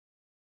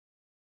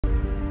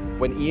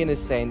When Ian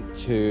is sent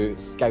to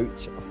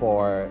scout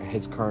for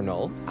his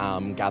colonel,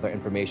 gather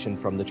information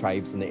from the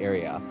tribes in the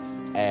area,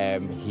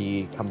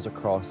 he comes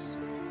across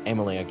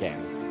Emily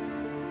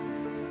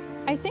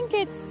again. I think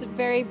it's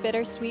very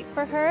bittersweet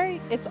for her.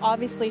 It's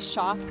obviously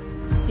shock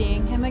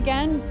seeing him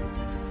again.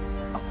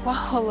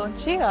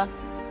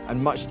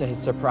 And much to his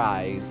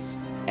surprise,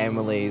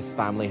 Emily's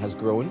family has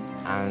grown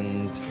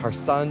and her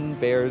son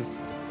bears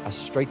a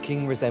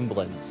striking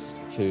resemblance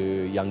to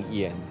young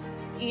Ian.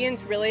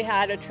 Ian's really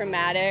had a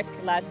traumatic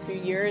last few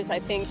years. I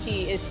think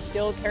he is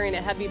still carrying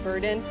a heavy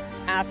burden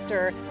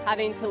after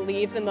having to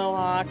leave the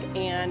Mohawk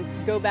and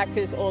go back to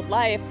his old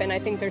life. And I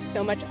think there's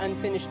so much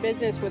unfinished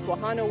business with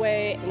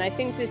Wahionhaweh. And I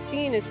think this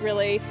scene is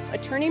really a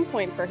turning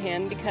point for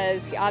him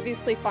because he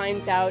obviously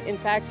finds out, in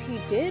fact, he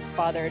did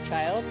father a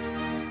child.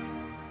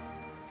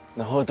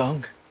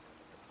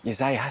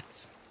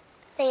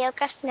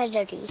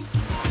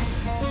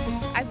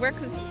 I've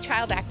worked with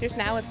child actors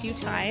now a few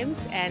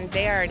times, and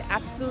they are an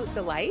absolute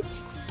delight.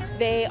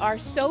 They are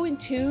so in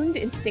tuned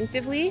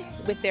instinctively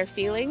with their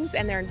feelings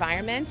and their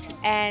environment.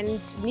 And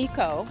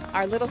Nico,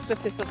 our little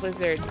Swiftest of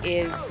Lizards,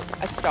 is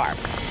a star.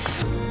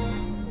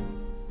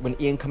 When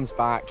Ian comes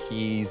back,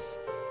 he's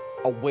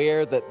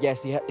aware that,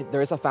 yes,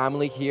 there is a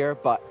family here,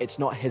 but it's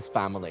not his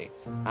family.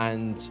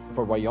 And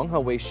for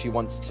Wahionhaweh, she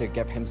wants to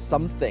give him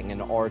something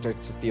in order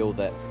to feel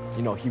that,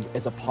 you know, he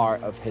is a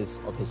part of his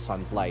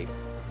son's life.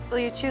 Will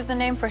you choose a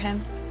name for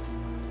him?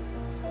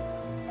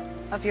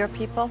 Of your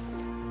people?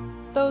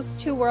 Those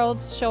two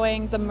worlds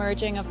showing the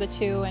merging of the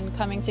two and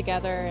coming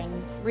together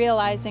and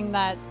realizing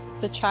that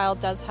the child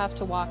does have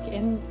to walk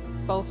in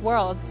both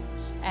worlds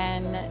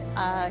and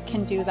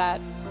can do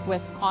that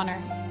with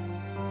honor.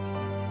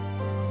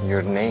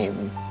 Your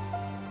name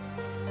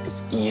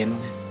is Ian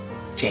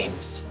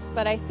James.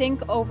 But I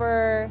think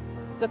over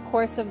the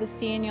course of the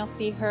scene, you'll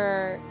see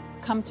her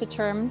come to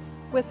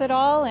terms with it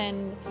all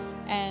and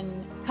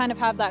kind of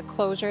have that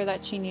closure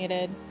that she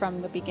needed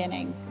from the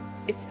beginning.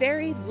 It's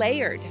very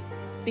layered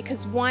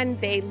because one,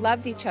 they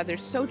loved each other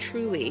so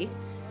truly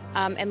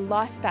and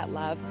lost that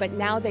love, but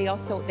now they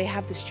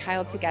have this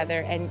child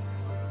together, and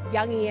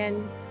young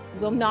Ian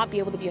will not be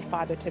able to be a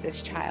father to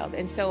this child.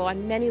 And so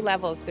on many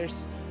levels,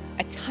 there's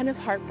a ton of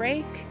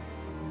heartbreak,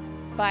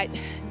 but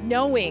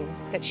knowing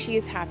that she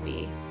is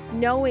happy,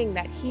 knowing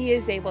that he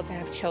is able to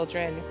have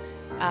children,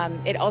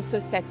 it also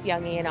sets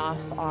young Ian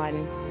off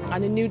on a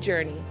new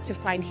journey to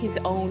find his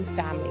own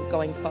family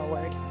going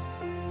forward.